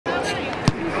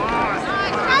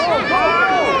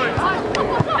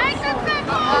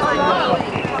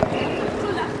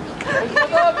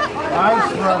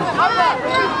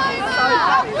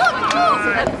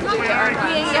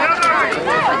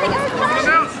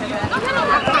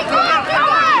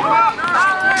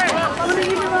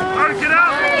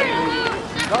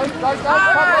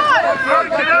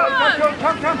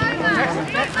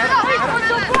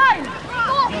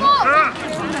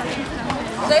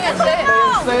Defensive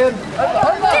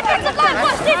line,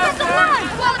 watch defensive line!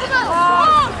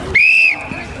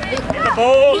 The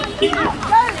ball!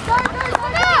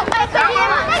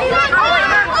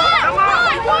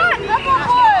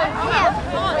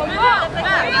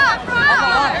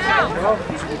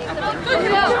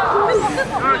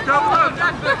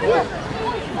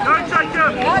 Go,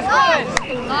 Jacob!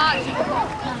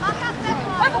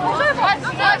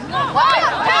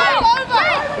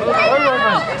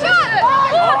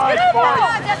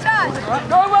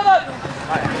 Go with it!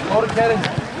 Hold it, Kenny.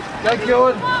 Go,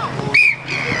 Keelan.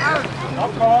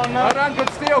 Well done, good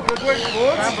steal, good work,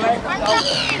 boys.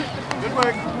 Good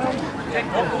work.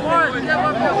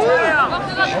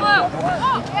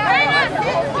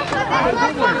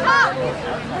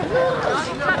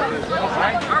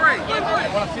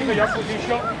 Want to see the your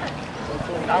position?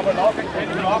 Now we're lock it,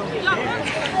 lock.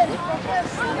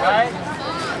 Right.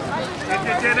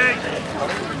 Jenny.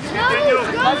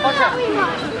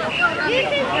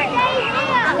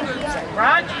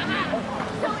 Right.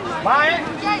 Mine.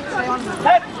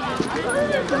 Hit.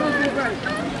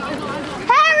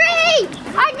 Harry!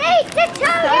 I need to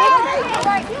tell you!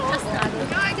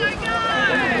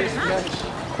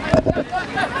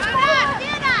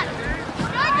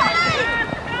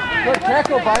 Good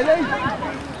tackle, Bailey.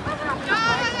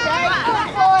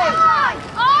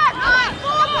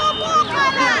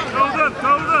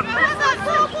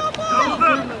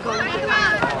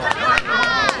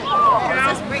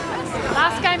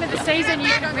 Last game of the season, you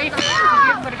can read for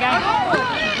a game.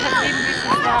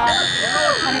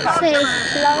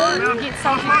 Get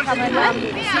something coming in.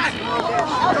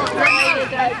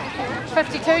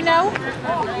 52 now.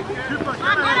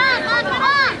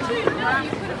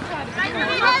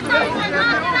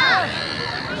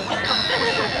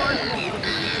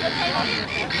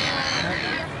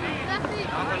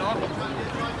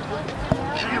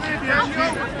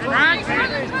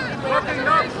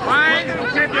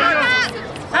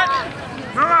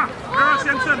 Mirror,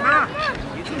 Simpson, mirror.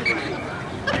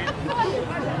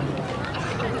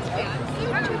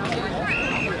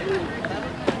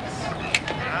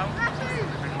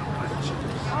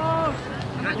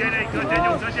 Go Daniel, go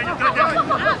Daniel, go Daniel, go Daniel.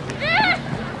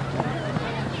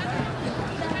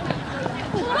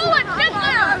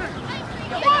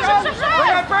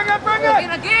 Bring it!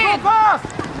 Go fast!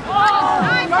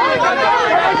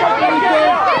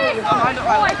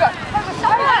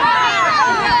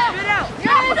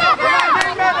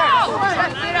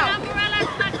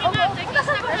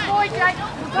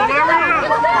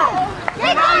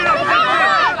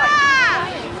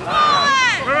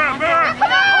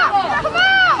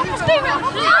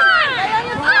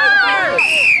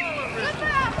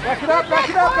 Back it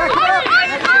up!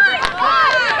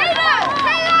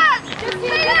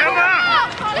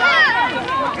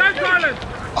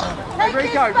 Hey,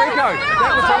 Rico, that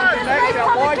was on the next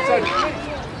out wide, so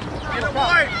get a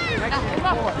wide.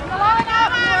 Line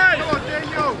up! Come on,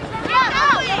 Daniel!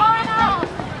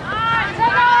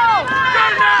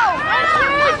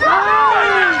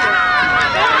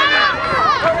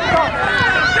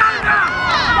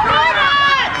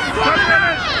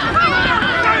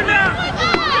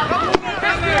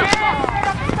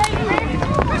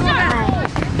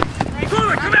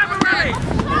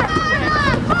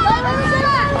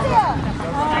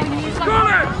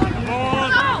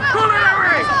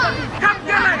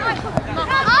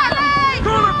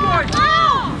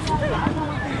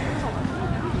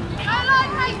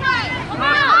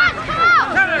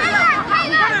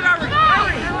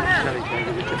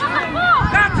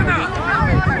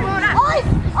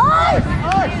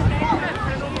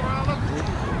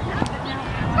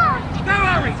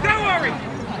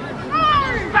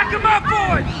 Back him up,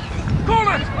 boys! Call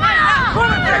it!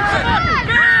 Jackson!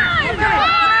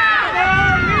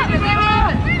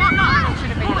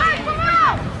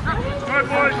 Go,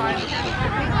 boys!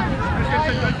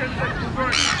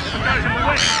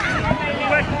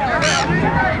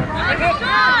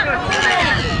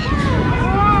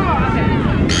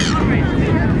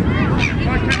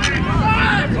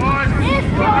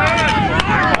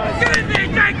 Get in there,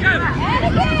 Jacob!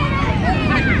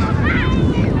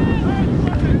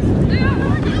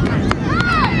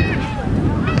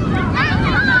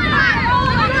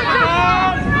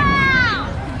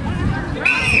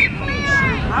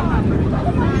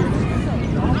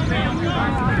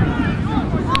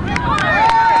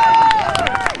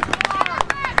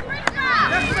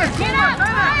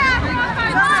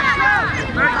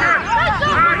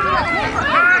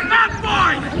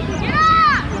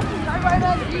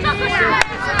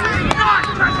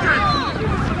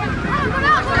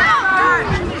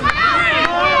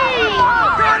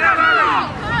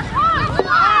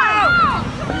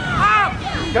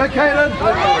 Go, Caitlin!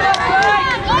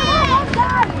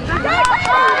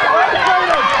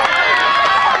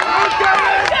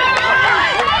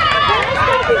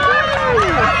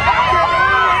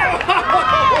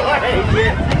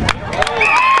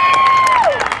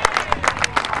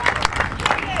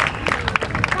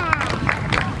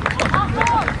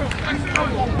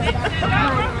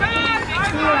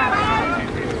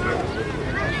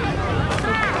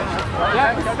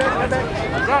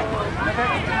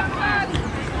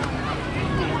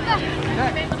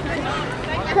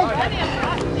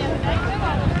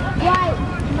 White,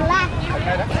 black,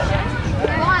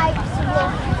 white,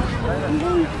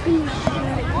 leafy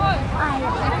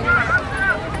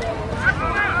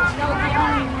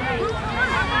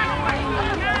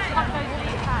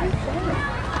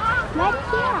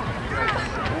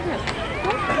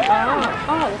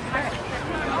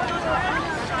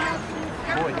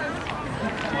Boy,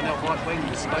 on that right wing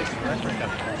is space for Africa.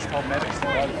 It's called Marist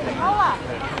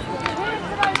Tamaki.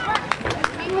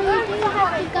 You have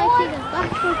to go to the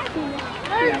bathroom to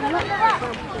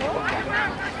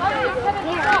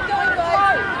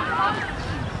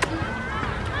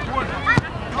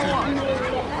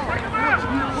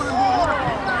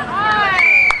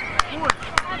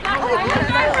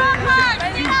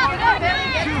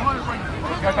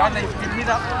Go back there, give me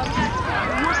that.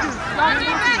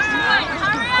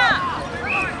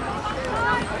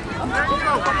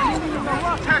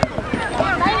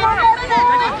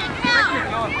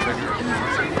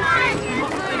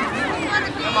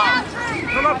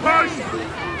 Come on, post!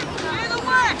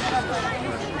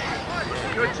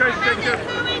 Good chase, Jacob.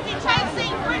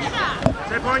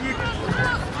 Step on you.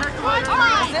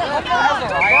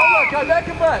 Go back a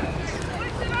bit.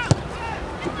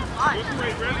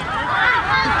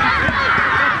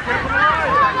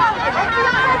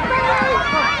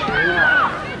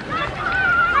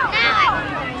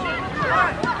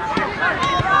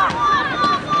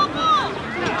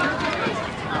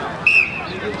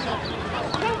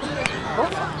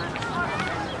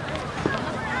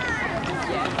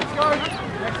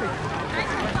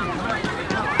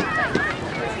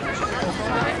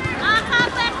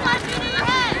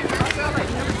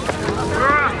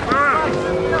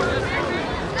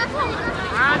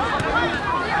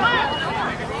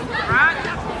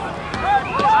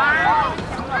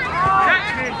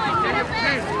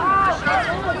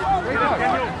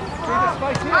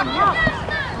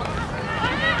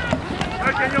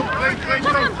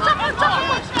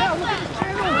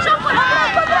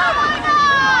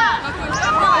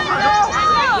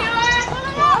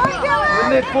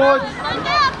 Forward.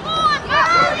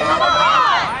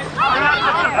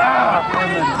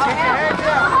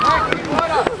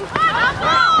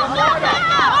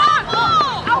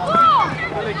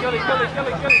 Kill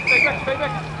it. Stay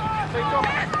back. Stay strong.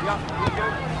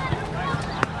 Yeah,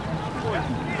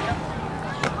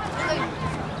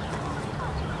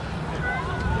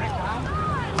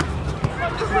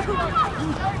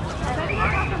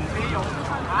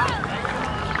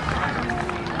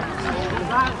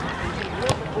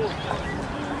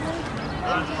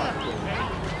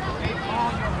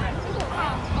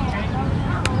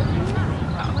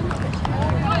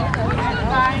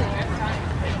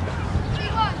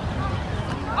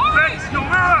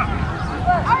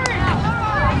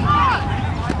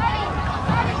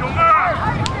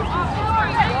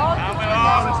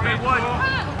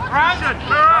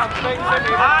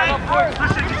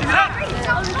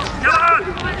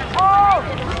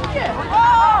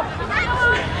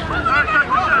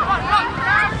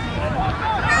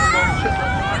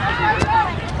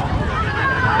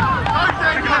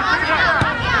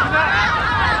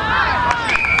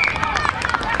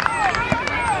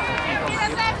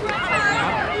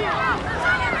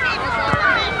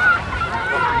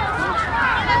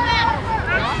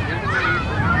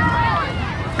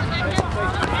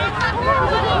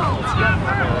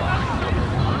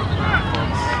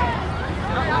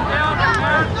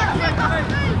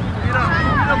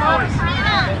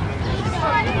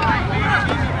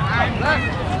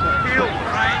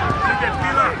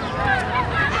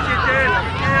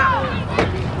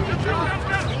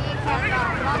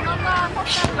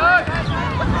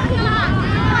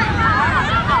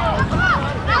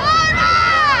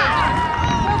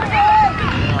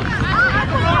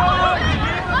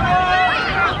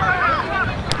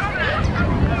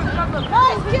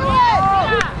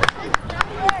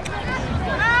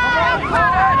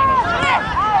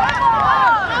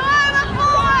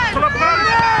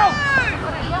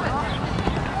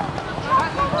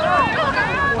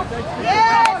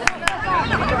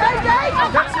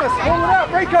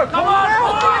 Rico, come on!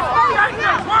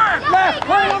 Left,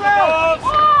 pull him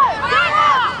out!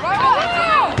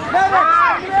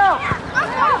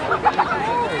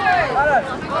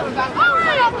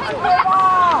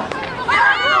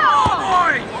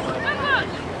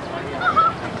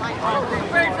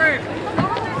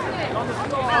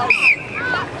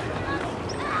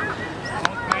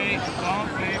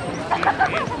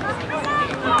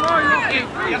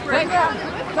 Go,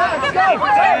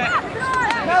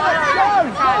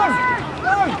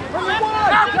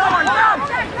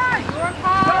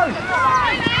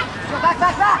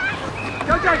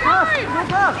 Jay, pass! Go,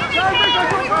 pass! Go, Rico,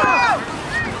 go, pass!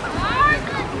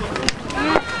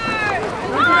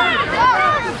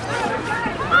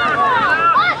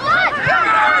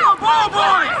 Ball,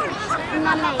 boys!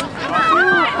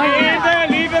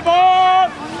 Leave the ball!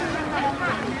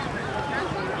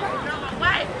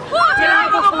 Get out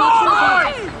of the ball,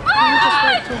 boys!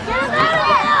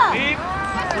 Leave.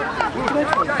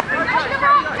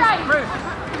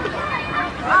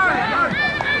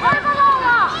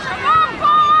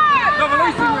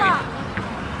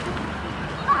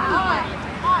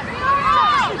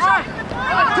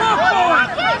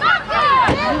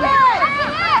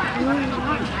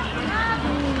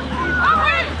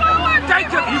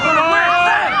 Jacob, you've got to wear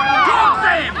Sam! Talk,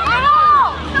 Sam!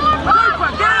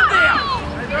 Cooper, get in there!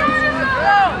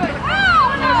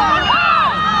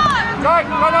 Right,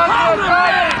 run on to it,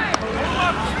 right!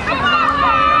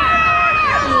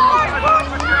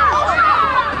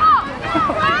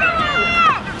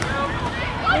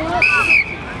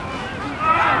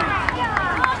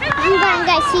 I'm going to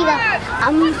go see the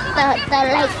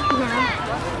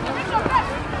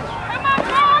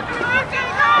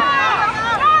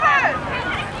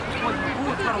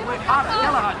lake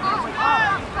now.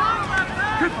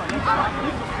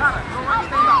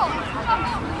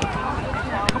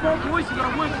 Come on, boys, you got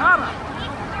to work harder.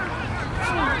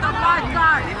 The right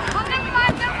side.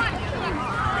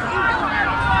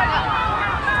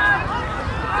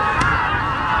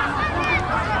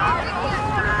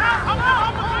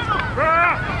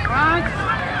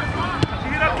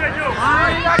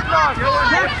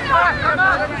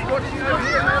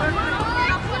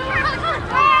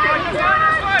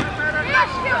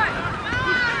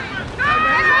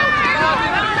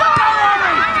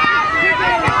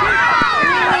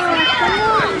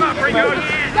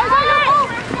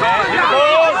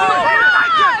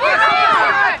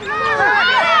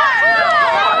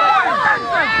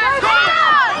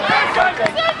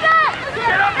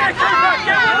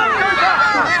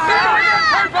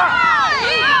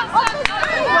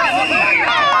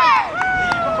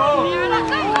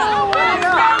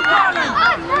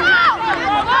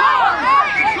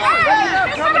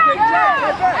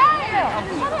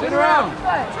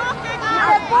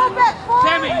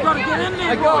 Sammy, you got to get in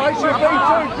there. Hey guys, you're being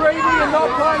too greedy and not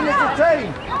playing as a team.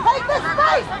 Take the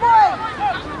space, boys!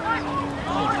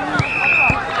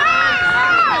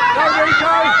 Go,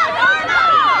 Rico! Go,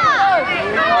 Max!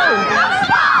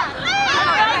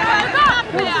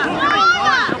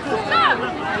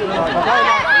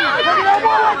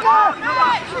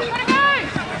 Go,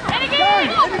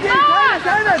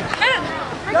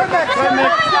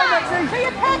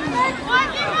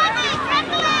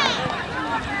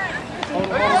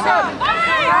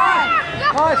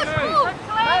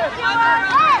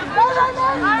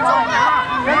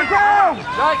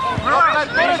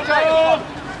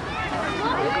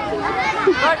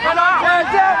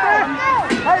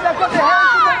 Hey, they've got their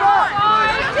hands in the back!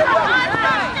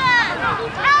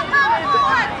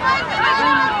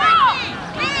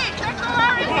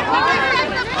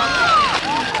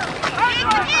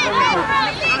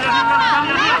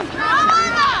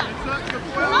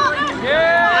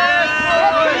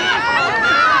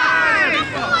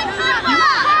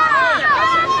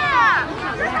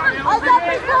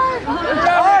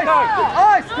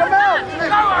 Ice, come out!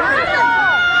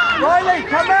 Riley,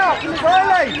 come out!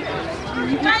 Riley!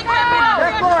 Back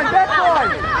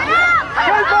line!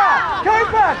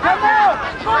 Cooper, come out!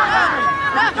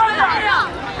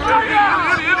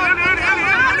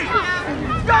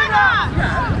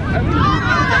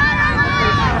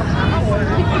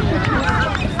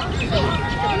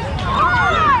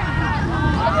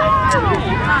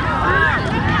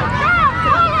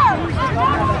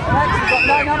 Max, you've got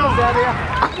no numbers out here.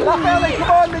 Up, Ellie,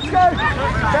 come on, let's go.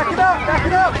 Back it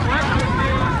up.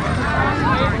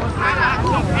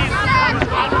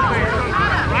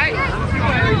 Riley.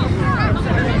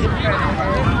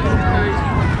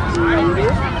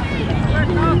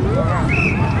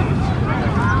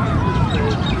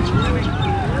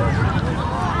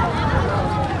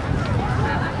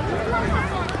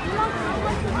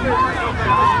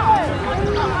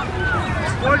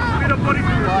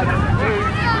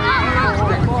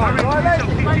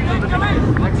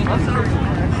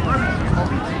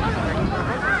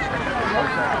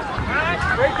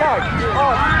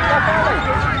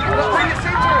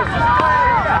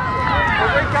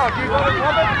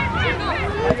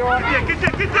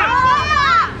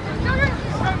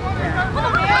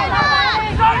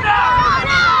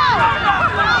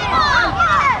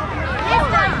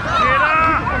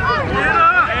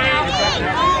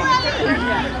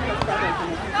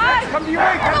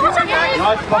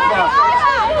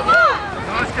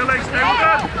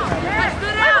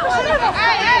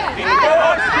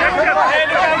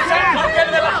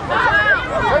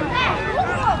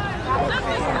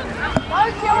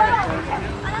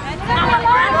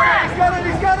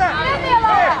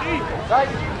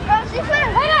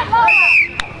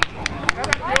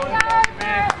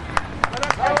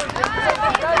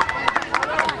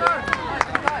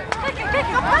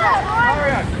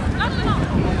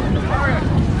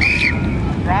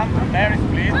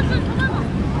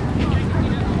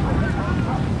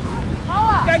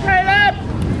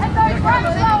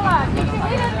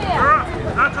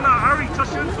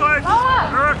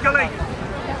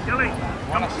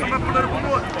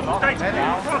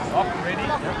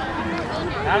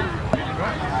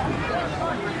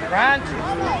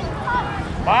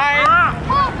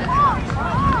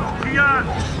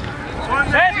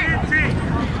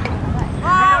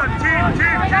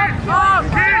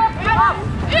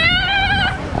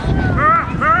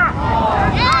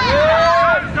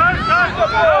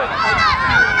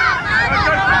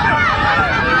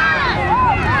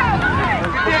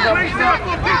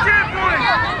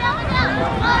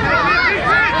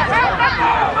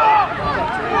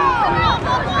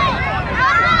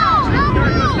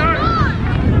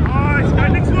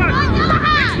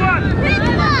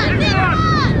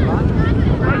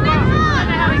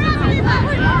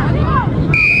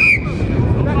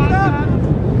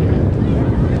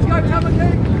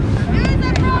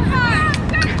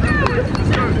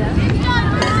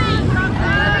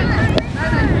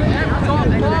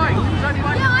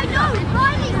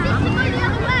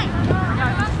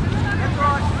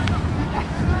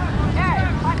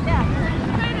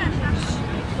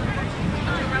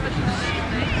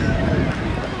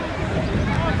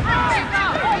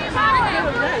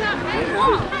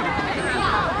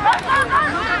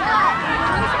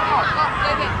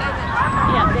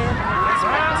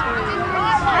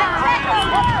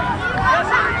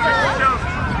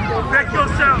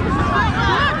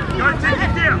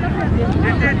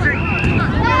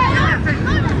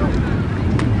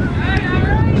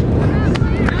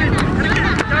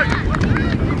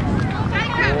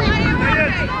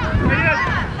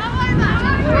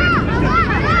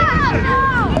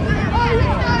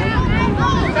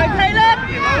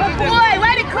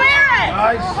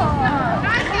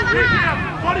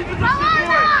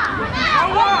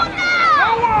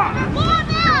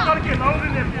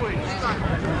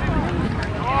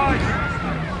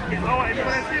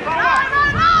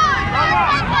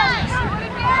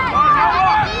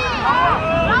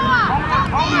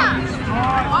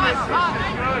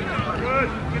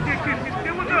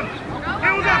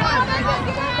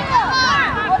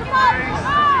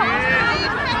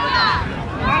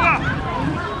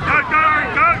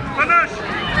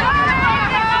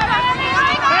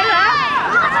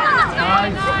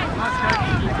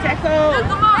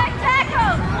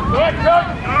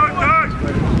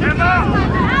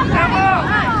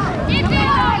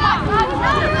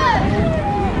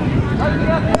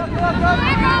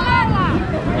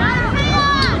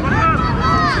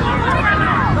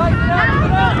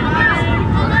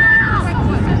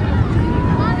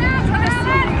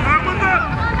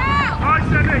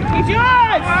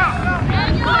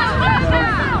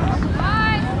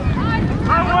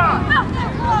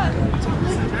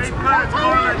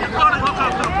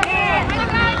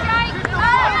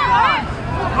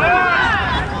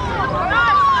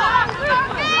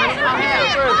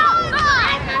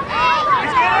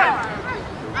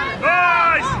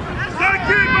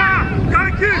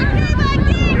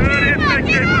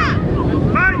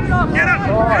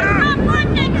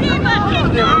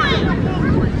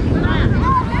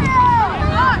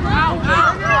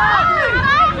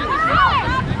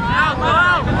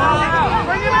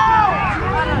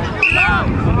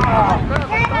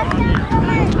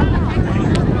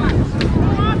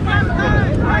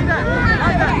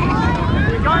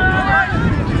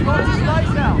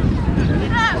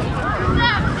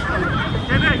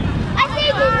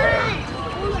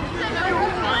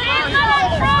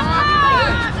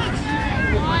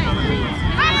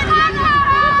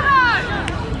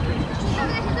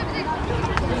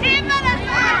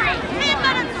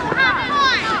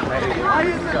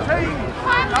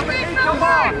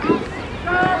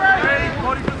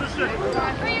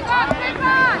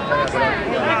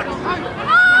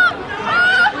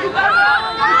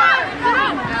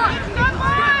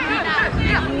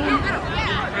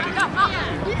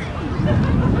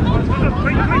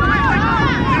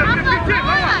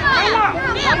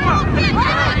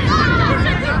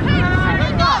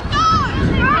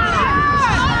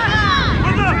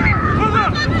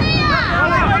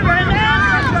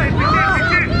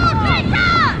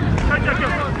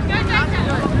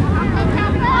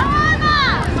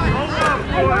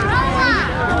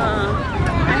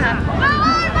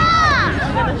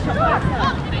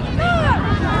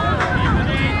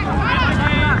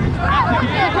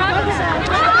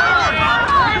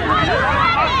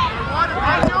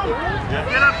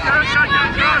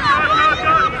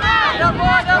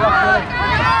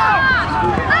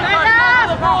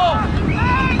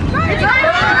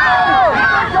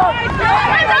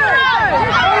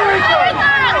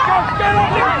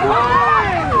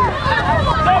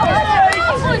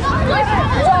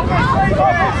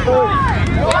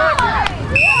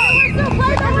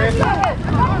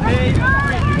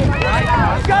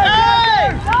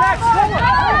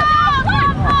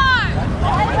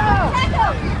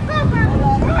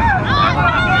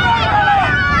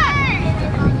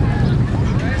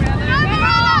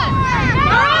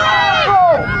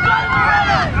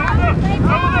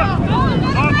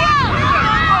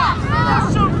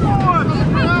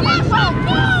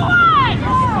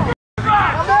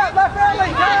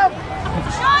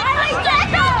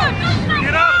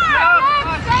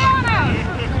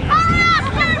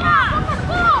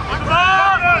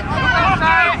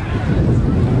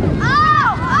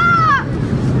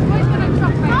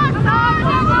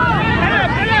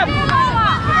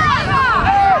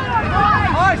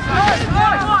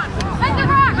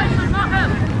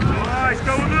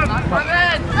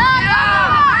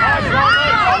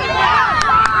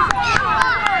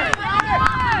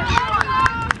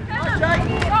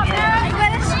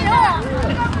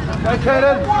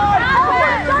 Hayden.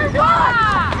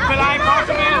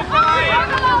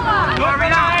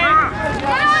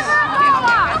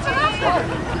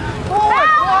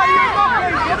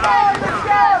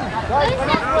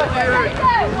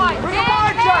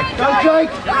 Go,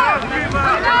 Jake.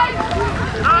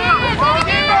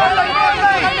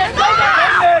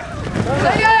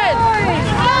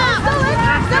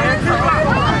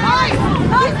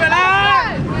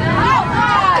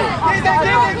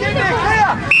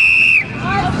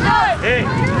 Hey,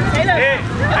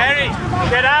 Harry,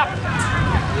 get up.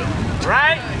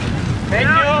 Right? Thank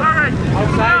you.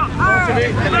 Outside.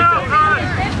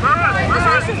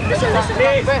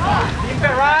 Please, keep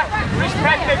it right.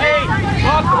 Respect the game.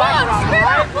 Not right.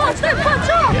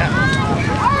 Yeah.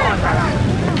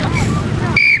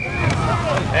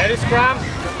 There is scrum.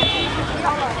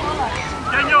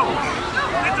 Daniel,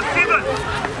 get the 7.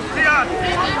 Here.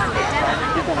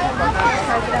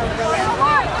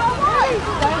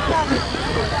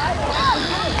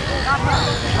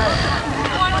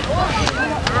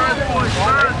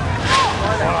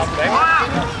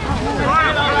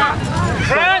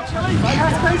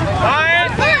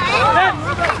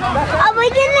 Are we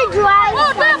gonna drive?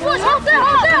 Hold there, boys, hold there,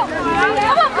 hold there.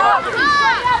 Come on, come on.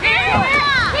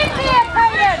 Keep here,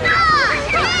 Payton.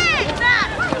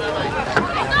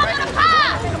 He's not gonna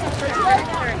pass.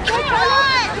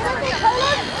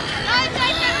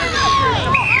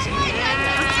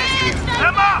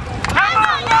 Hammer!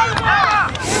 Hammer!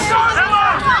 Hammer!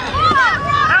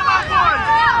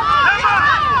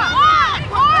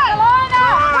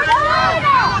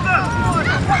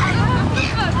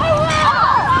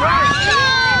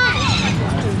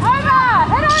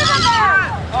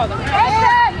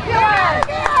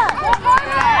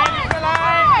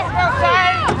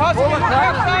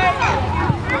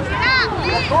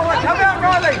 Come out,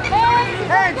 Riley!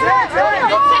 Hands, hands, hands!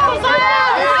 Go,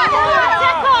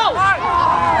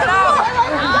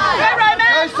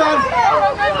 son!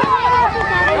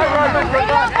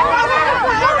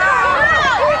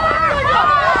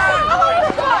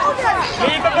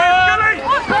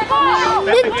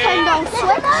 Nintendo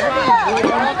Switch?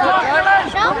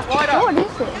 What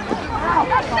is it?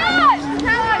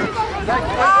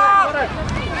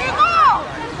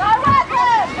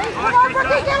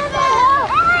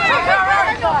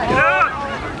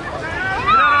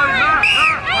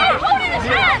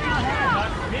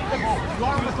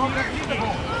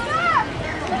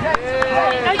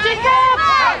 Go, Jacob!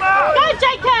 Go,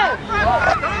 Jacob!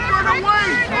 Don't run away!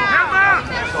 Hammer!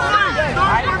 Don't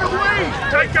run away!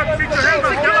 Jacob, get your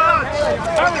hammer, come on!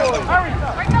 Hurry!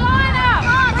 Bring the line out!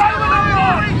 Go with the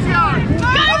boys!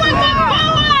 Go with them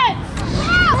forwards!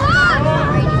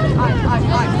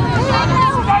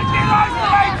 Stay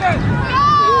isolated!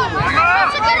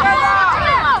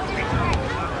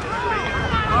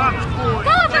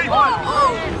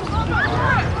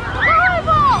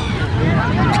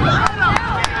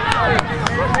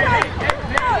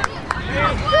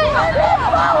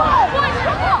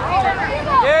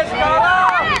 Yes, Carla!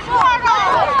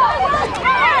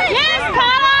 Yes,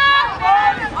 Carla!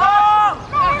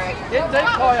 Get deep,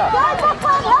 Kaya!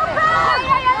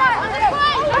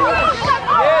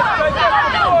 Yes, go get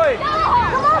the boy!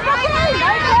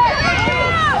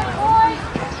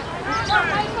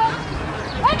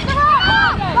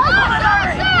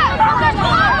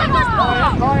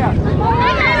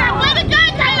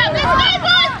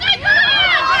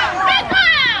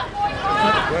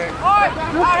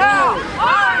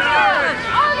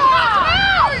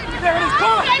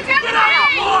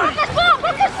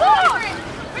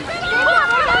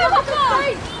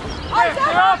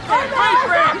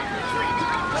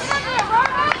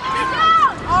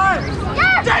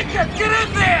 Jacob, get in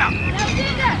there!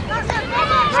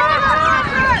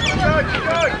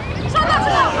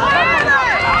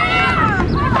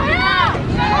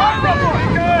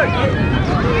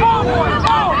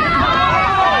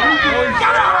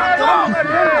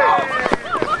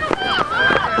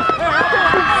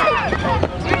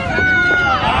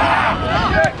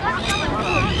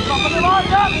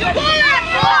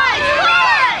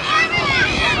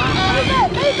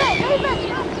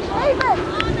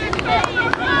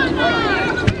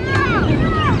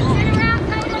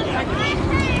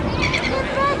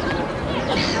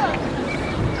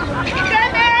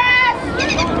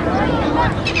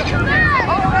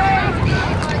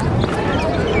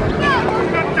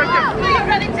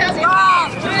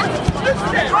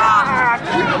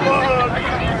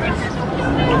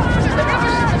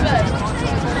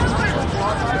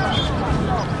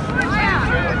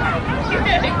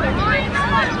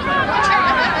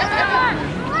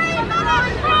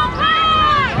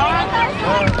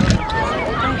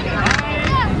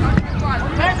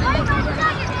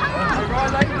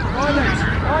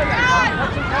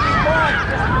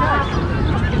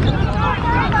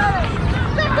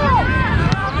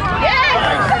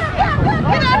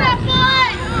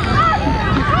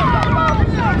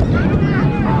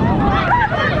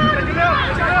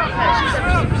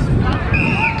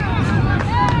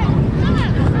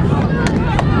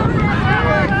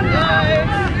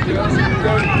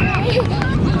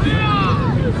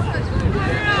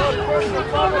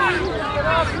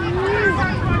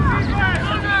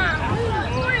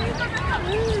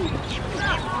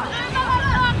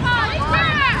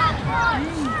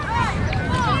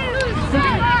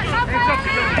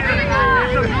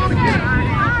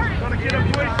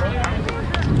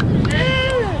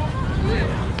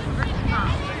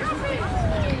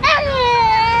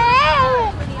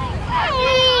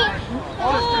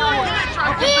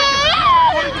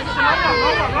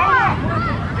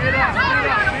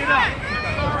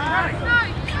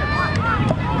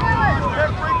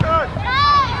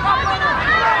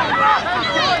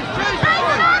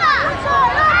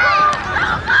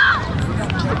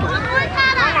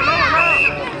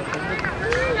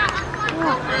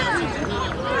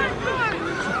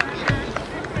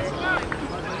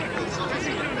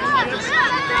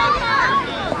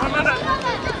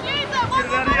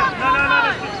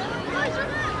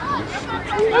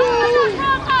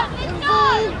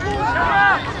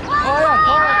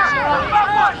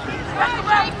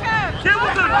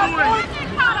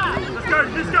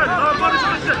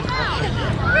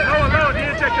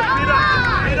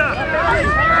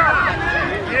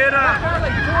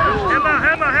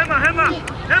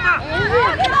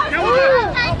 Get with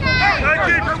it. Take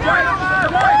it. Keep it.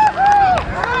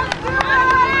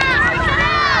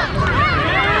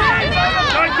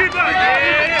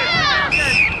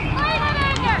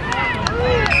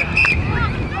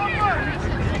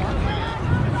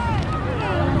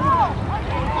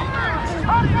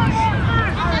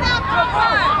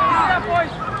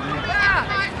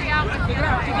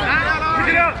 Pick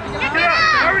it up!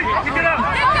 Hurry! Pick it up!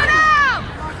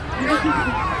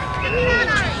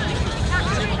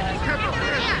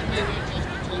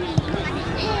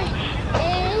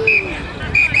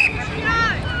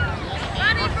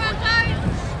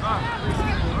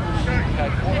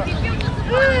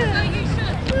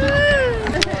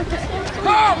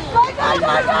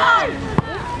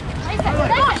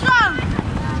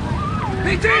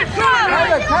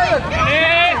 Caleb!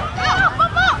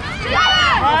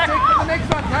 Take for the next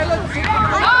one, Caleb!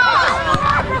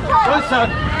 Listen!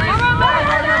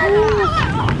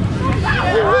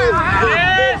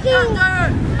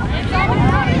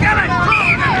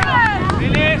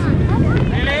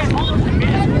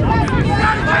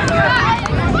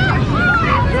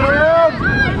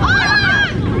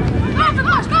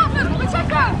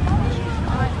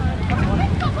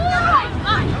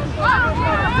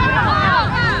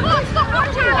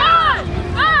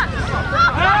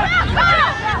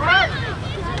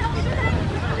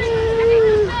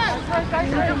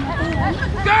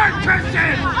 Guard,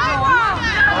 Christian!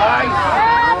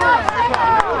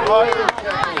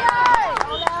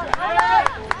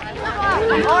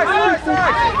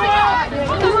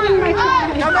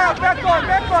 Come out, back line,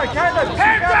 Caleb!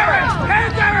 Hands,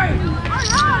 Aaron!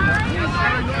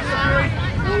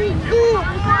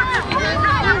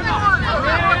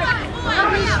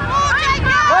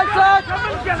 Right side!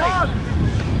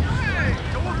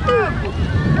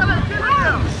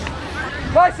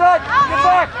 Right side! Get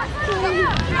back!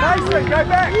 Mason, go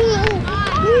back!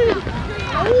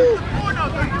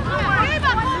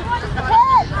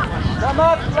 Come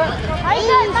on!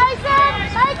 Mason!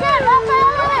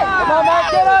 Come on, Mike,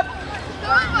 get up!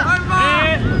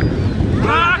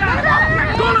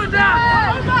 Pull it down!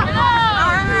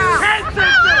 Hands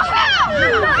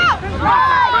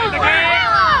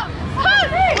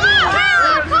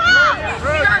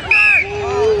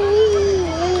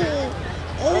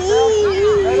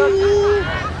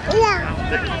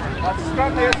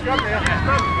Scrum there.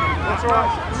 That's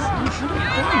right.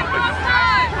 Hey, guys, look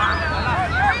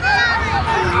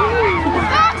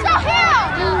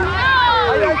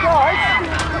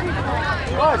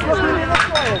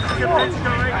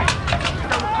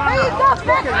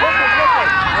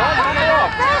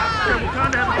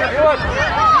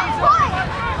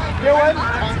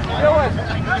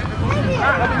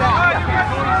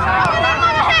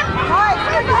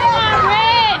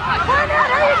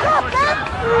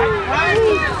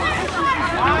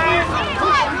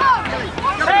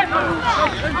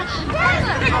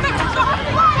at this way.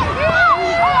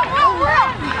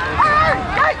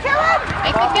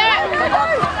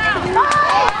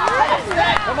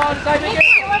 Come on, save it.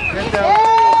 Get down.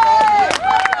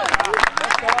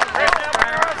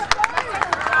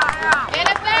 Get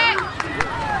it back.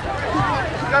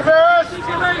 Go, Marist.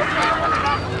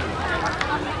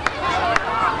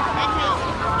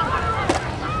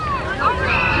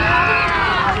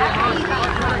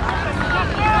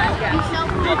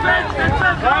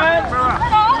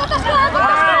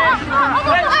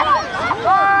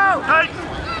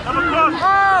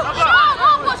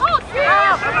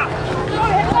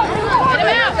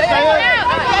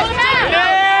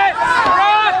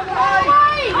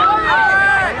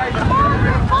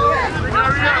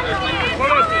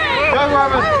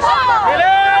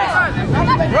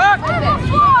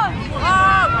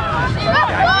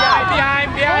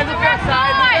 Behind, look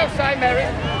outside,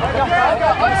 Marist.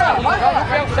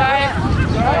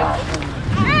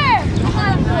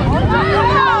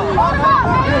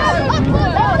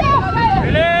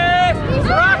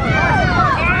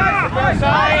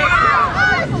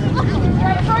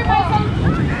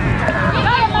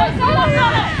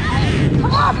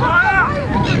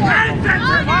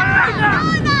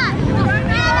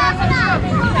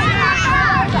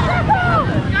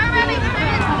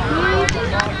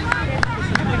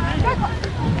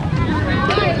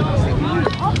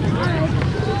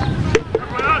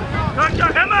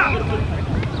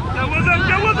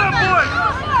 Get with them, boys!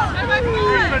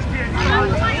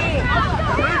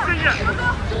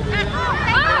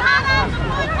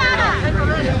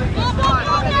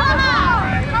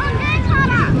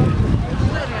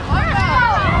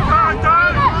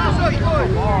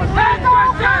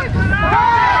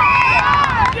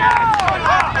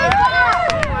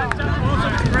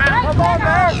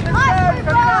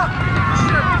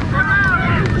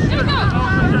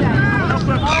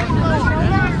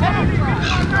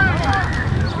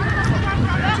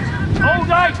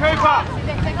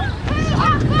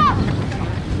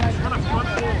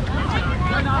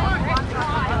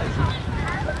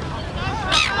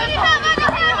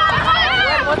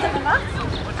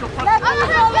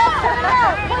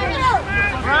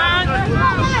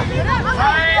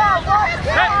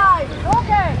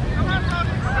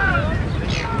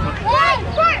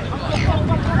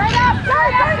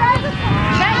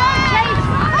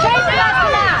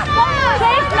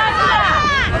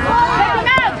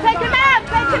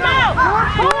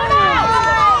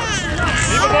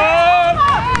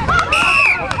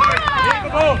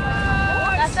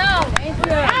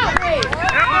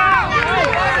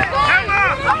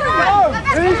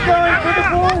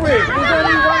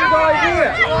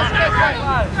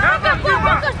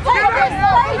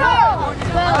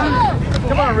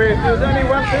 Come on, Ruth, there's only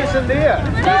one person there.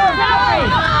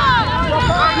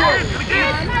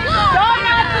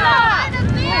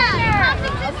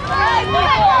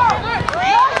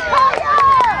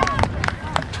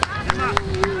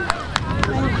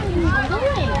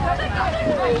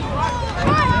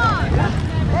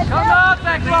 Come on,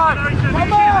 next one!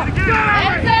 Come on!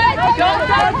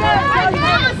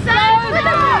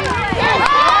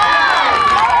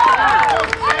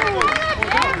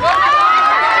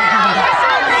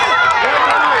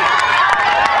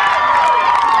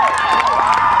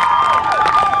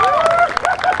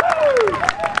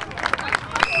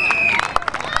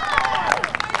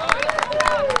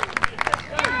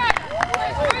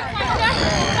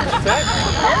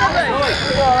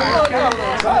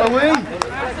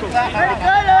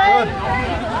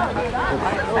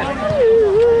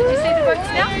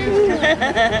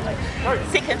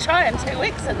 Second try in 2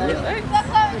 weeks in those boots.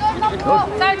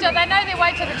 So do they know their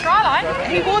way to the try line?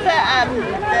 He wore the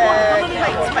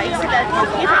cleats, but he said that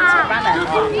he thinks to run it.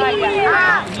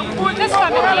 Well, this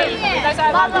one again, those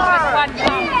are one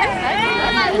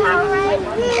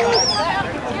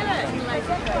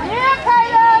Yeah,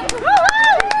 Caleb!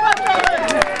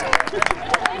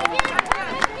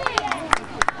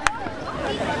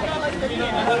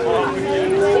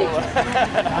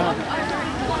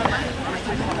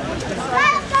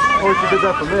 Oh, she did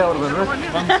that for me, I would have been rich.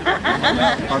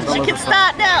 She can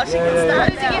start now, she can start. What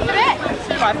did you get for that?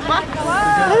 5 months.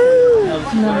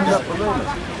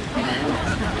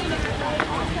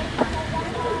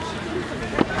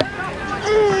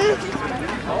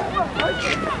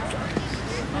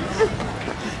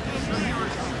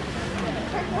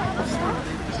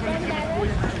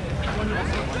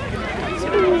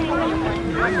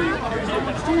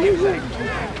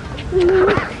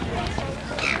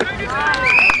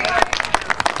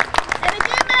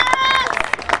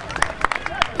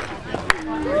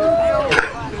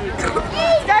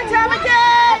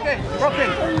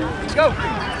 Let's go!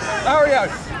 Mario!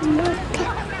 Let's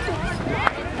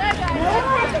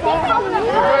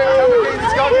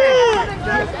go!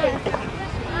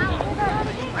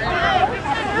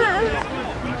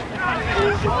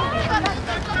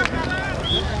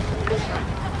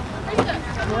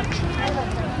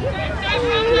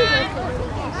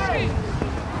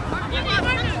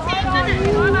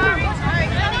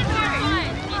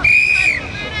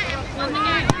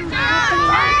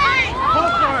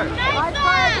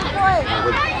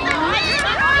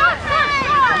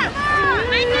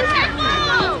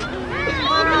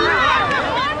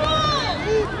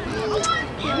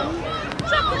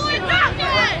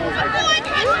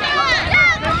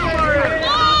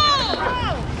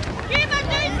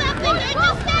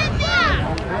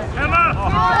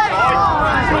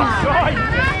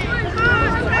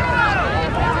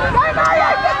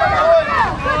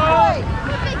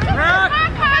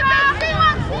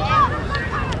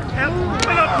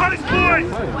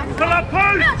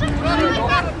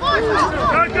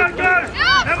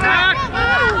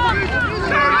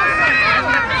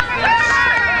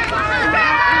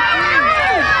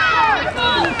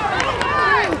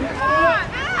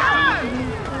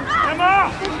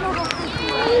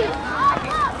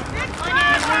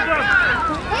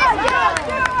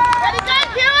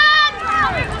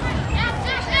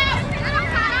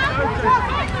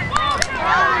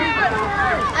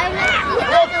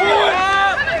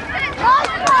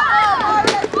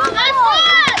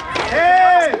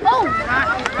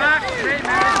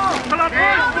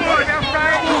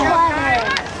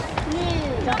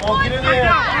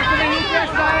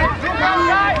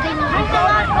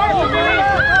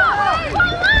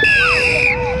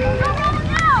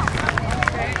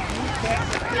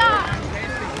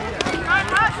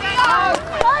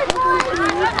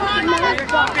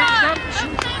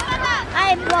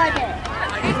 I bought it.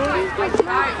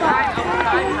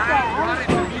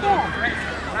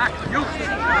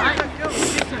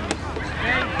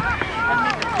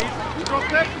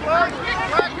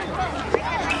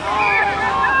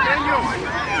 Daniel.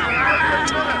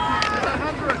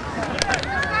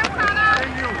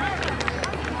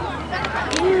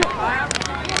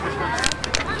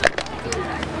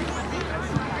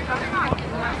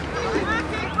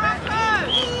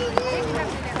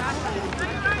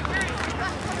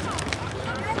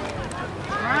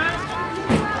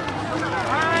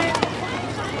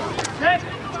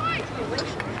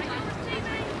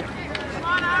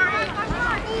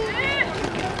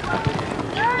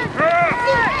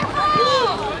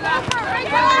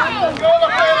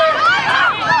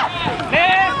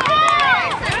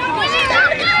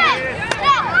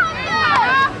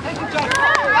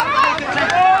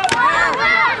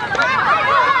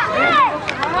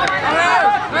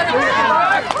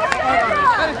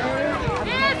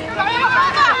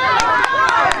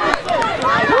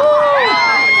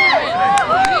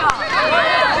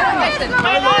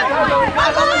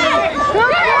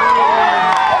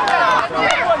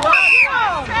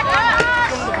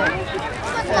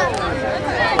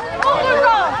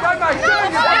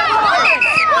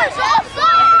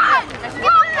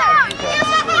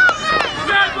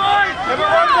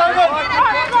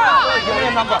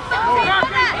 your number.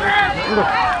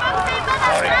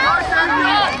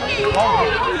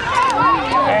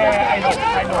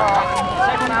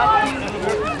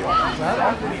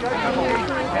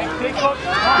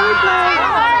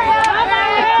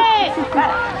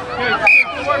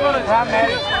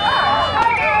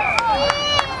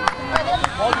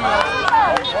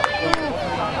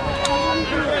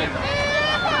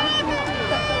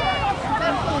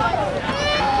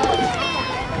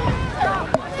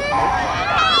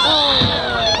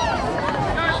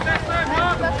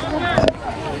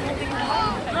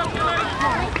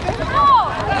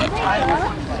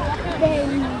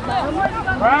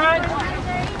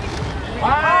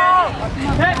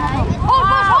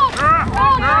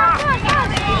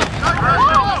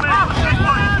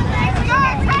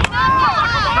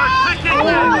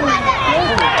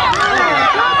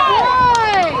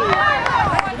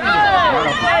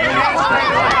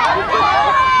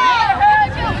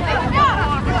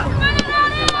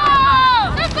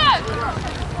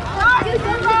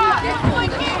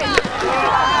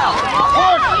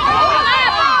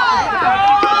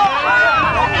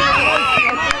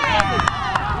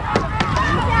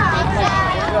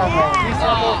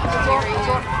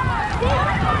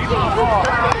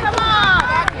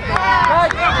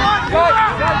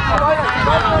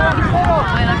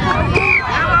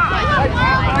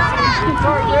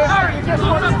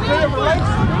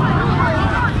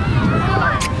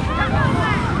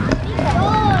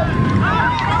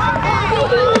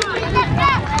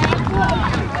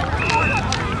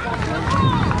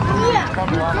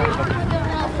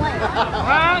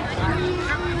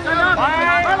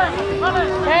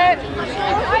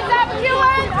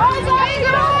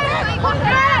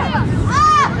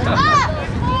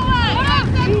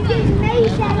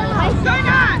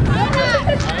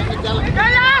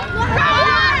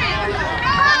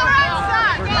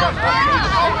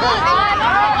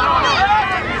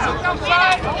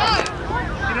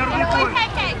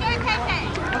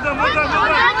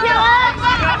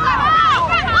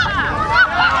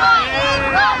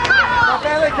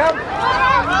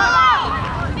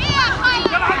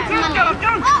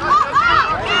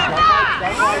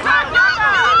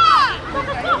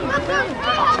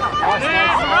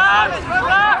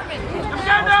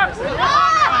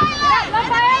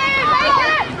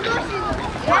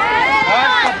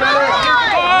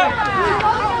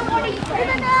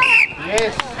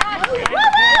 Yes.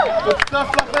 Good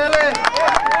stuff,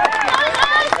 Lafelle.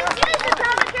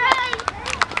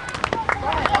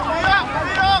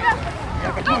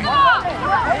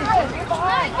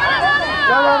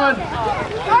 Go, Roman.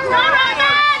 Go, Roman.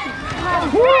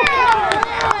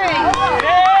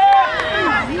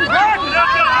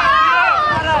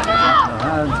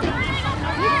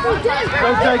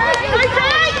 Go,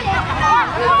 Jake.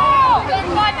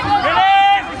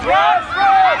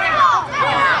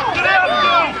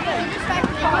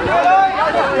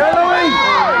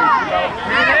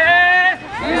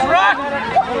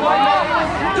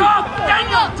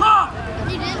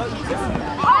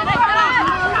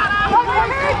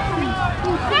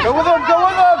 Go with him, go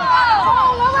with him!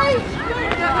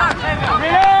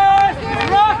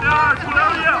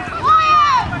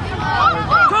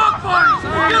 Talk,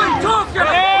 boys! Billy, talk!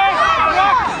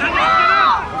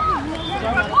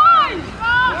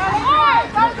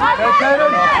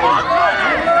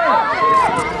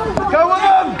 Go with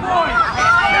him!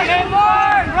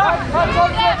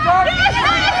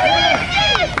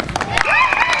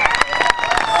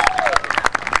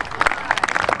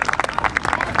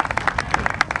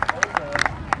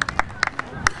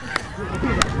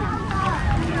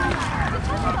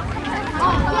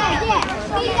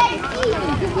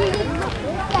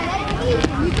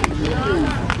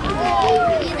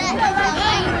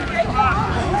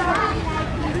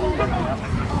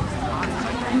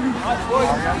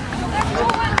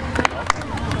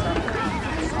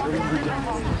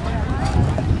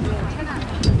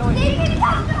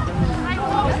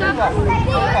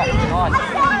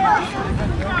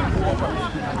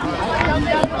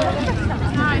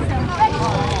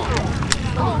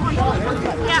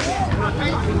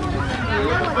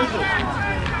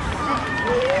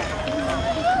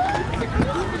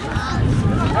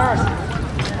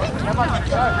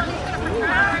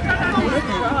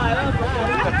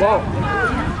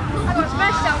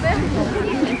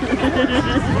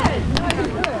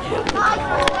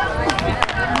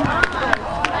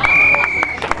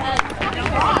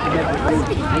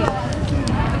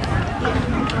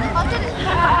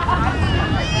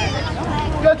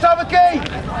 Go, Tamaki! Go,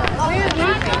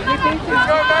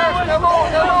 Marist, come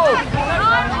on, come on!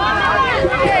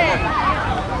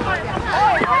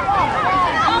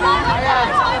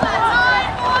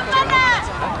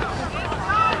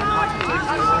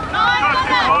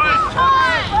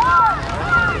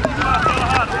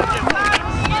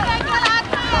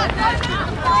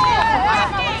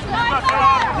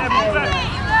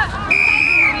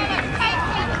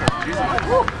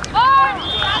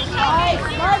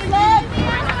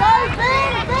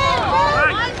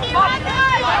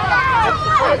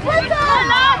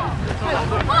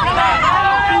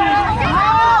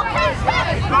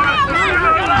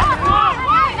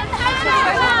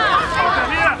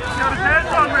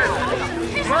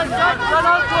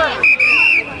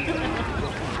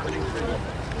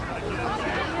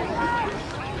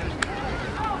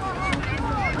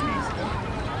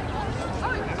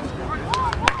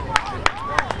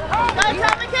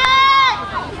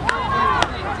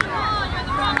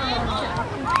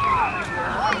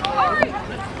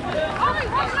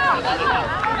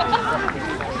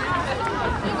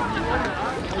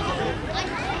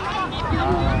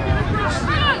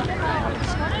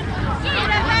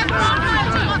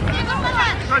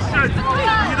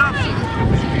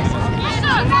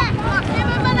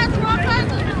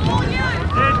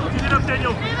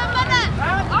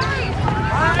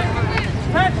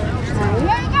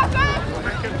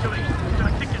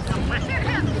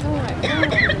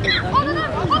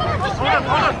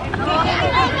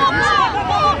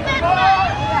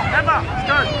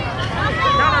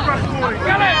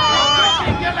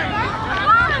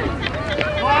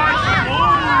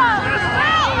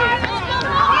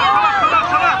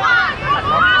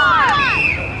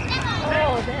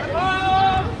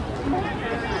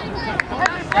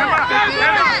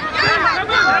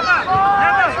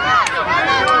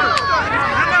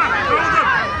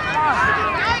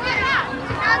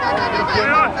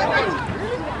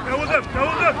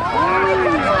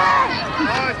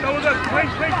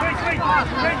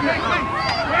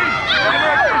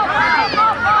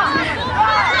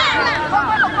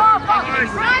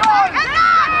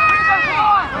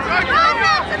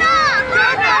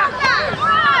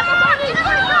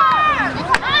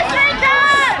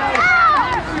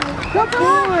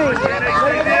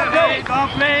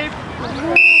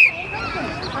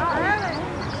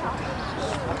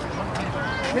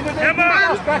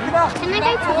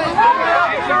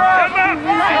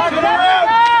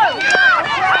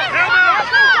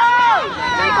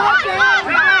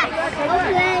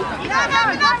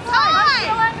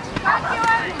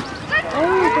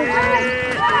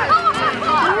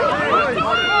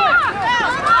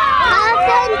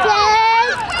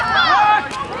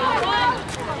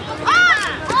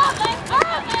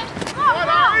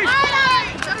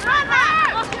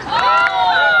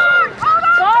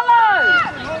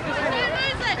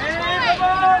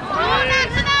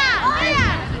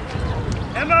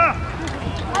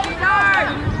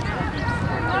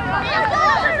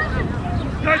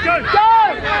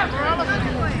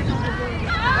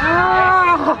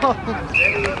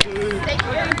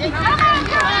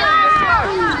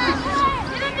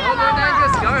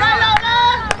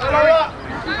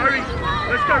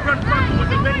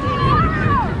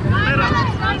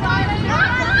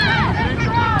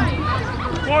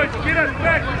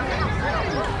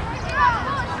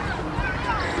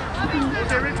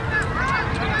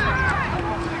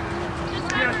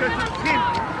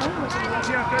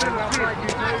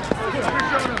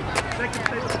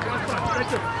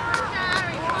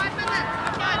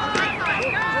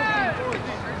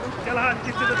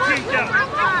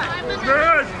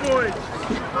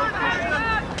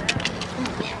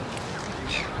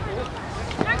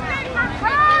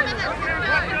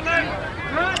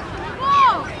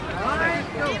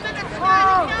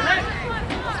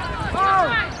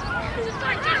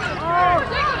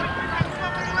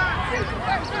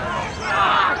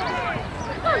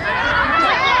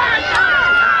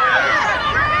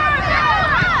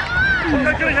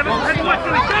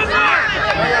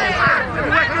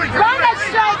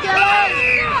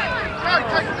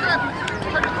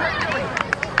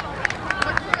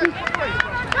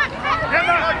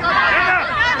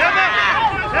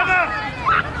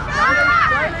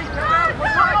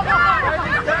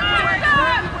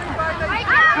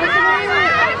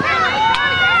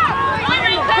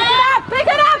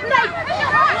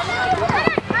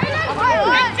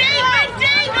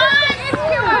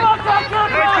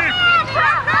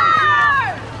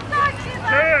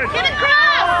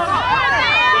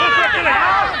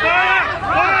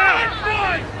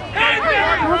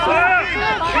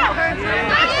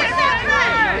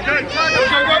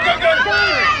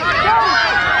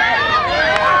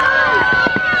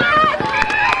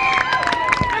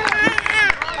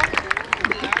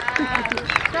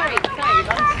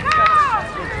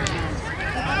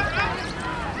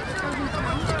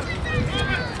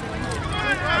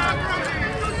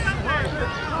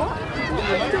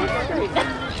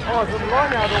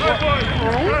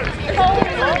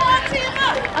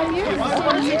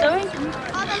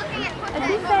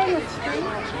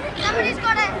 Somebody's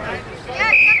got it.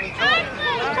 Yeah,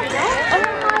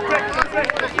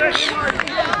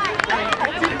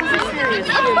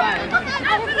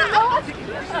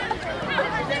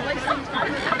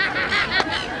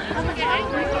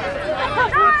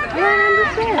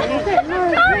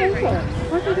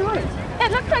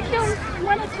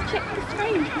 want us to check the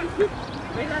screen. What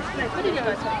are you guys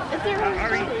saying? Is there a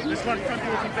This one, front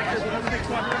door, come back to the next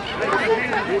one.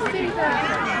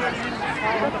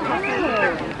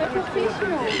 the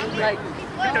professional. Like,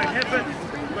 You don't have it,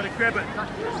 you've got to grab it.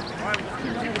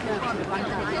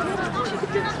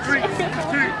 3, 2,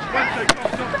 1,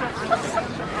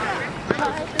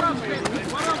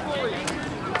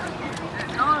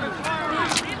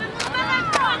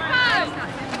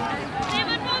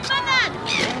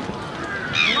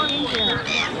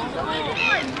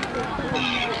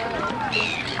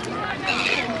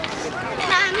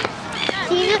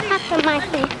 See the cup of my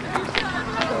face.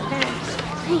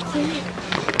 Thank you.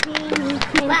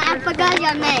 But I forgot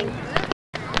your name.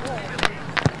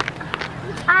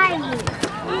 Ivy.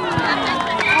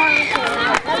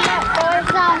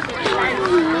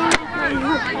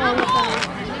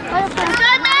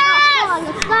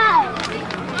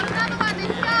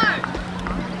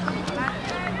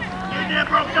 Get there,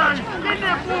 Bronco! Get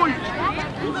there, boys!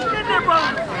 Get there,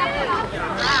 brother!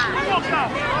 Come on, Carl!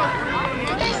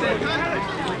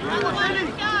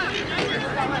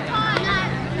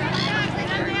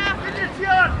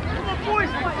 Come on,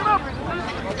 boys! Get up!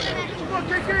 Come on,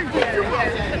 KK!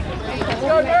 Let's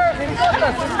go, Marist.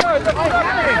 Let's go.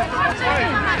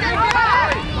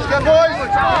 Let's go, boys.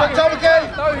 Come on, Tamaki.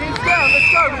 No, he's down. Let's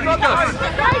go. We've got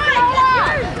this.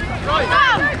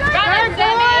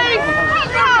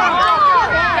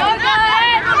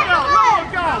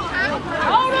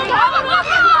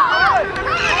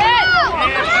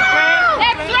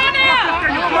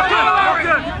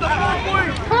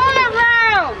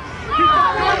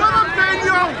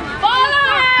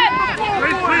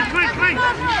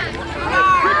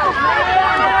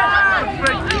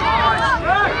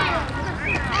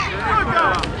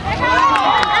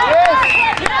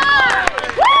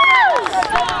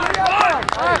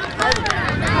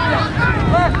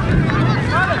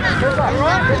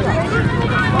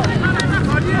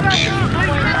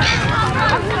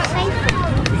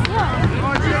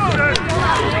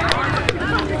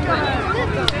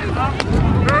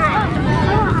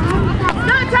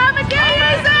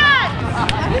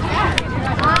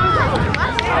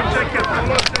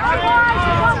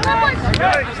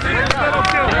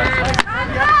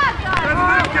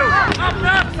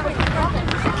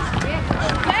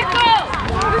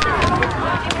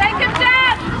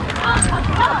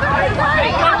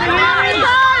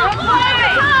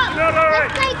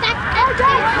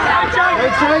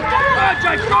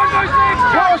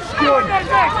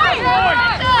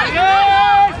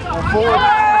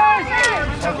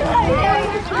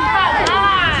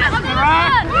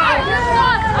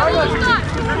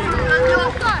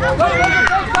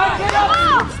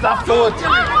 Stuff forward.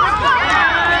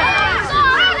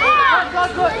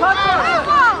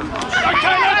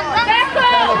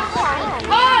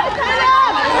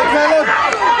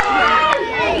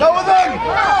 Go with him.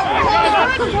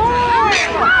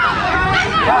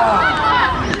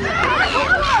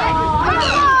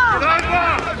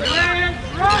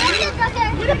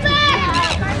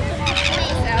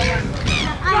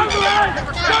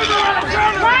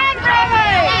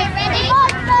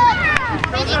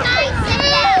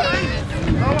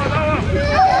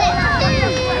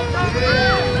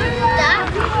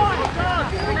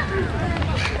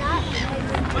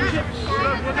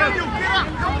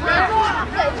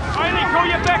 Only call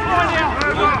your back line now.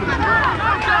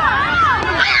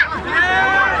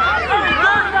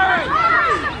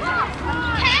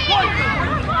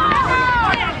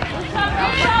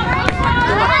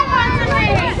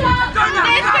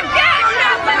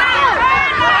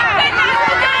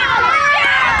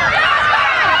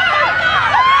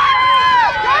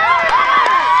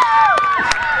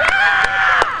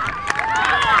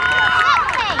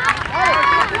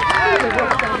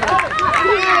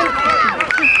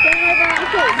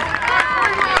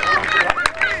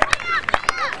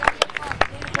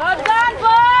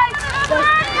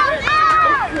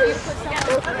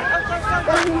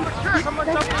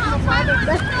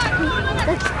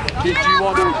 Did you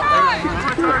want to?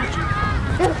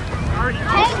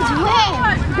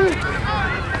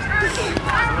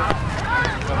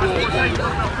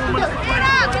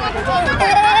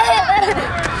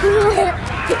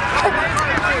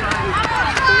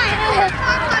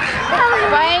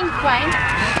 Wayne.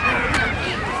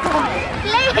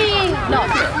 Please. No.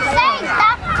 Say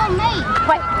that for me.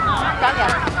 Wait. Dalia.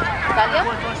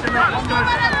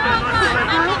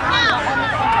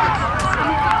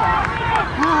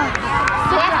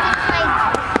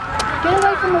 Get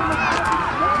away from the...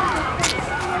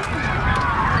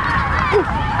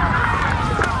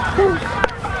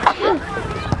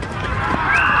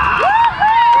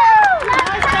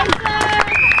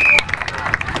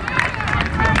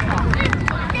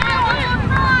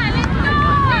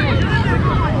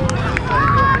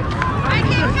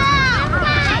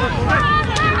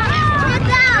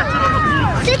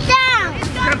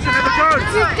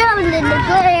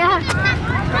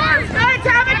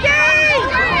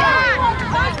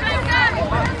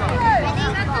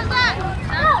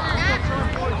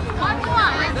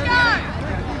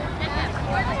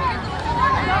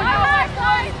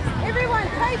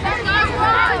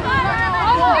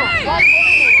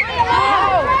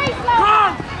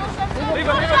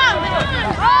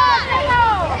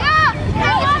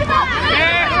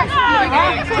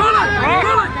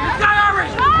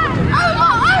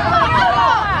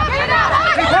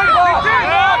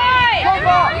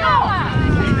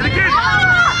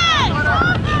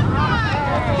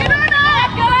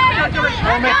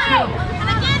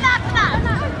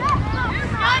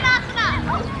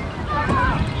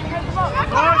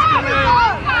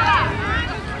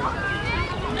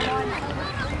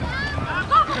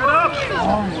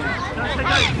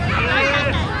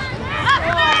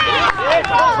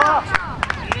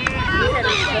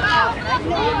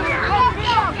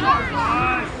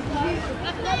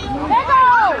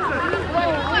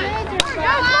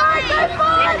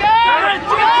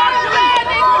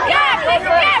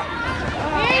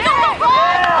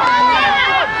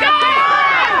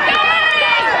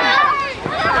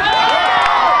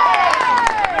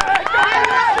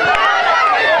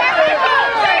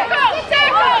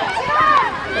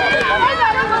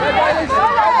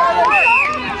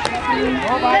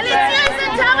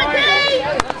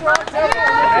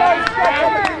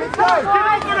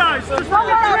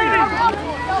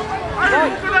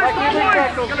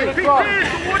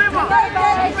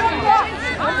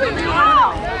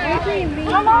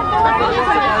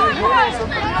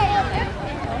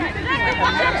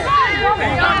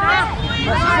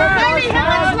 Bailey, how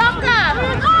much longer?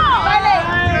 Bailey!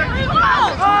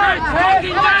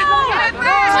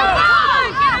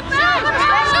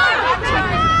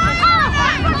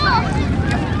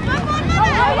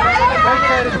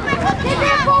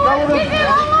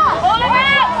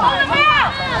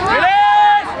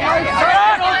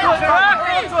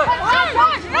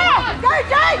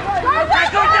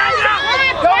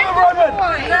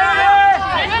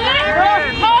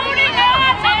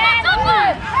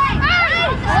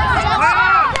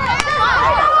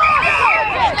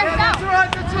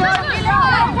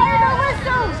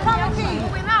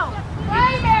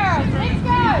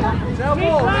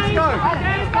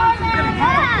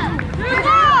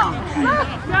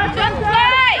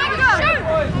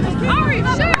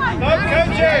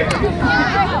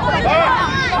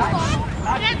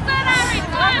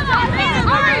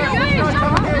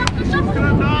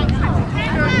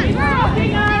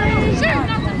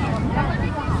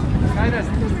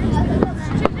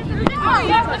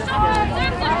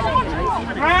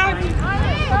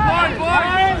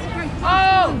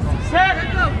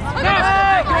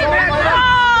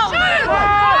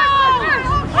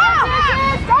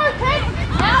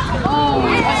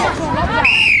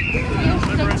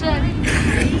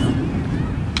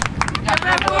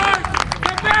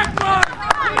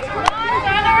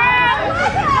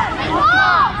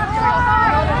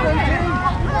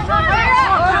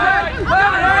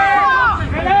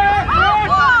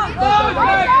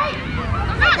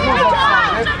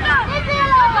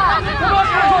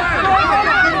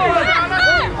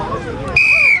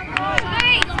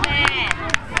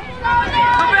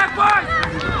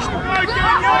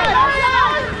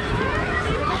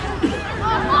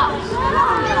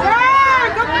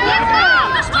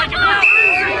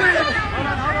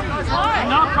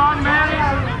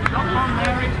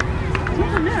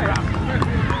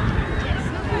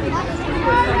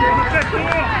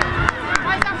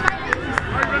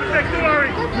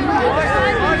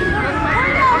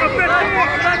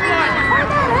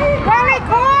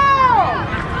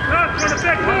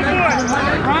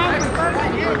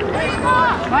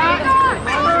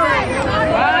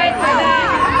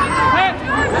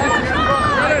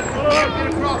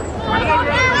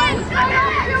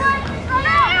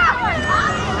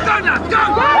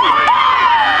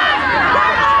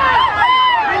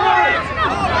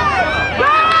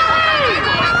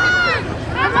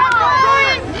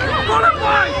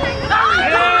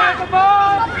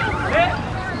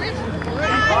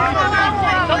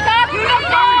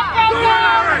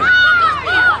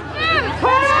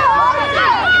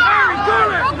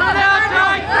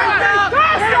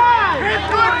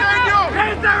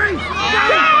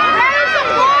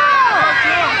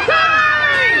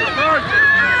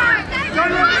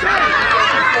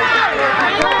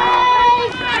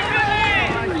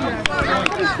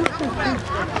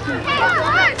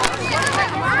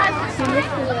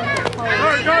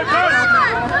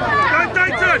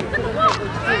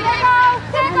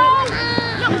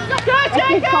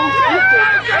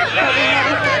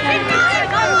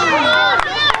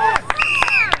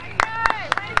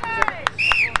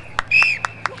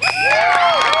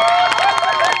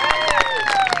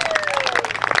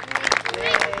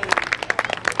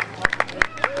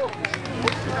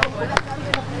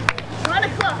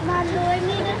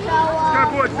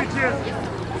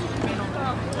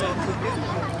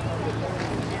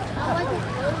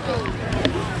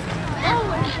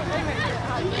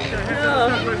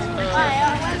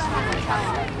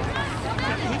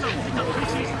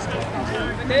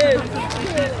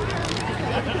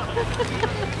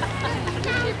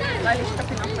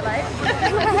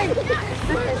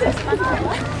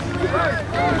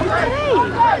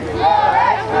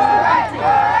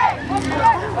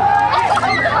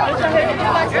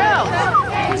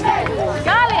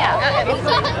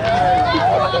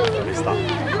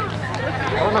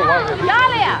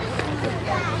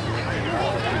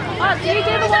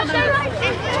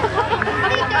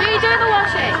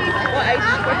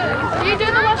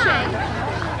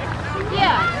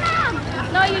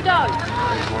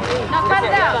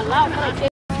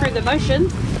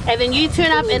 And then you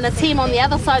turn up and the team on the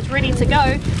other side's ready to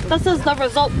go, this is the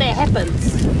result that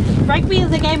happens. Rugby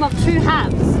is a game of two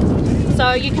halves.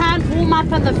 So you can't warm up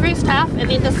in the first half and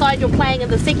then decide you're playing in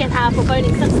the second half with only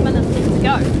 6 minutes left to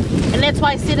go. And that's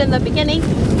why I said in the beginning,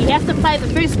 you have to play the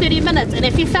first 30 minutes. And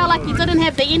if you felt like you didn't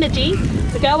have the energy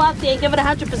to go out there and give it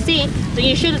 100%, then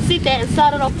you should have said that and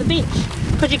started off the bench.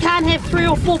 because you can't have 3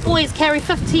 or 4 boys carry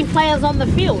 15 players on the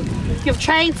field. You've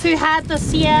trained too hard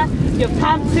this year, you've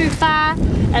come too far,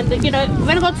 and you know, we've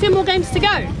only got 2 more games to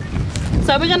go.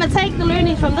 So we're going to take the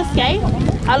learnings from this game.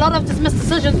 A lot of just missed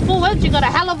decisions forwards. You've got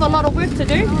a hell of a lot of work to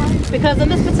do, because in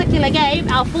this particular game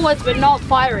our forwards were not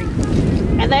firing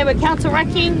and they were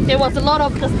counter-rucking. There was a lot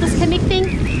of disconnecting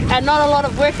and not a lot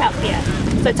of work out there.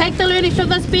 So take the learnings from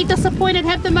this, be disappointed,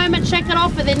 have the moment, shake it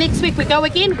off, and then next week we go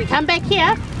again. We come back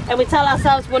here and we tell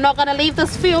ourselves we're not going to leave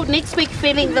this field next week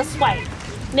feeling this way.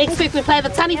 Next week we play the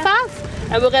Tani Fast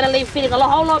and we're going to leave feeling a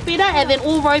whole lot better, and then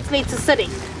all roads lead to City.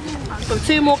 With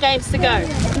 2 more games to go.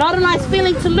 Not a nice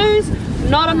feeling to lose,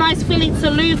 not a nice feeling to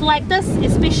lose like this,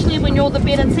 especially when you're the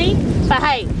better team. But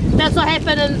hey, that's what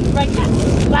happened in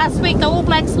last week. The All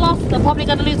Blacks lost, they're probably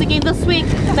going to lose again this week.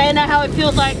 They know how it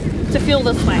feels like to feel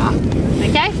this way.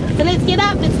 Okay, so let's get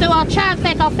up, let's do our chant,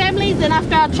 thank our families, and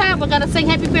after our chant we're going to sing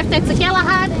happy birthday to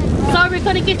Galahad. Sorry we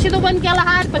couldn't get you the win,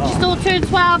 Galahad, but you still turned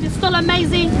 12, you're still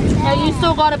amazing, and you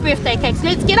still got a birthday cake. So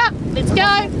let's get up, let's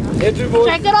go.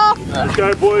 Shake it off. Let's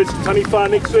go, boys. Tani Wha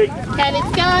next week. Okay,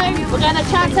 let's go. We're going to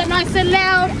chant it nice and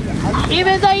loud.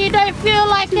 Even though you don't feel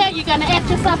like that, you're going to act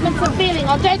yourself into feeling.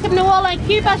 On Jacob Nuala in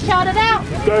Cuba, shout it out.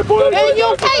 Let's go, boys. Earn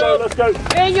your cake. Let's go.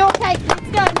 Earn your cake. Let's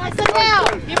go. Nice and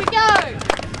loud. Here we go.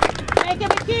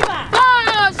 Jacob in Cuba.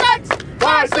 5, 6,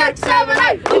 5, 6, 7,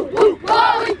 8. Woo, woo,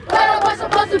 Wally, where am I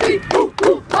supposed to be? Woo,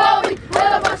 woo, Wally, where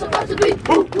am I supposed to be?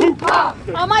 Woo, woo, ha.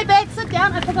 Oh, my bad. Sit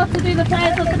down. I forgot to do the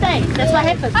players of the day. That's what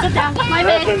happens. Sit down. My What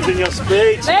bad. happens in your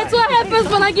speech? That's what happens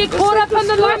when I get caught up in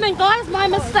the moment, guys. My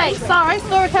mistake. Sorry.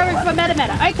 Storytelling for matter.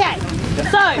 Okay.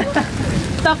 So,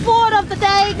 the forward of the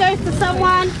day goes to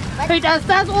someone who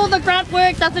does all the grunt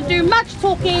work, doesn't do much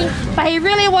talking, but he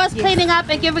really was cleaning up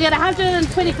and giving it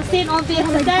 120% on there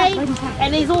today.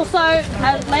 And he's also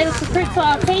a latest recruit to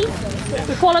our team.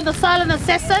 We call him the silent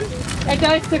assassin. It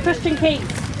goes to Christian Keys.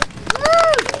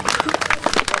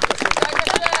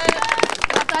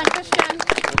 Well done, Christian.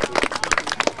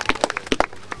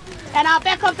 And our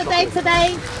back of the day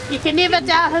today, you can never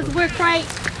doubt his work rate.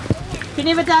 You can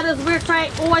never doubt his work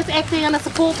rate, always acting in a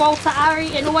support role to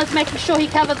Ari and always making sure he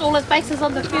covers all his bases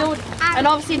on the field. And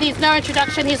obviously needs no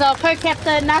introduction, he's our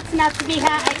co-captain, Nats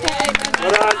Viha, aka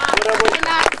Well done,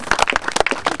 Nats.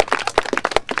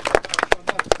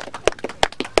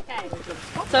 Okay,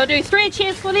 so we'll do 3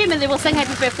 cheers for them and then we'll sing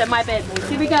happy birthday, my bad boys.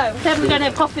 Here we go, we're going to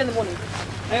have coffee in the morning.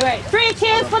 Alright, 3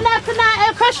 cheers for Nats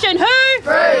and Christian. Who?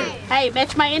 3. Hey,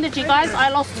 match my energy, guys. I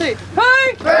lost 2.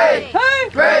 Who? 3. Who?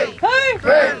 3. Who?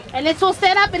 3. And let's all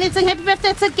stand up and let's sing happy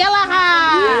birthday to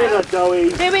Galahad. Yeah,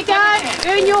 Joey. There we go.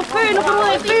 Earn your food. Look at all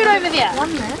that food over there.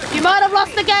 You might have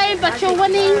lost the game, but you're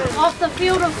winning off the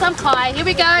field of some pie. Here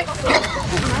we go.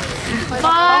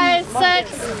 5, 6,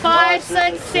 5,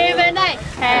 6, 7, 8.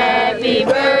 Happy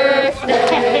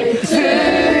birthday to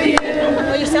you.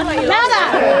 Well, you sound like you Louder.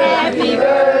 Happy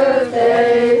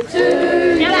birthday to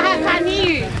you. Galahad can't hear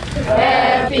you.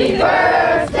 Happy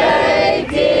birthday,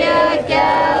 dear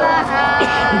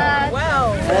Galahad.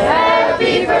 Wow.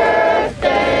 Happy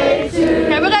birthday to you.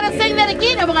 Okay, we're going to sing that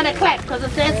again and we're going to clap because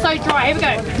it's so dry. Here we go.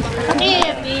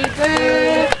 Happy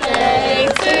birthday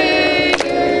to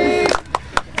you.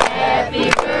 Happy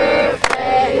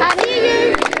birthday. Can't hear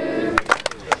you.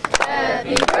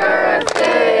 Happy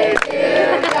birthday,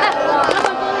 dear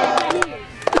Galahad.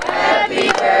 Happy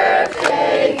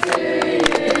birthday to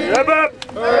you. Up, up.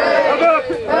 Up, up.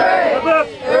 Up, up.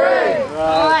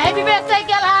 Alright, happy birthday,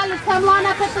 Galahad. Let's come line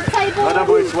up at the table. Well done,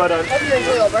 boys. Well done. Do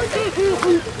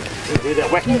that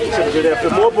whack. You should do that for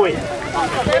more, boy.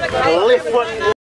 Left foot.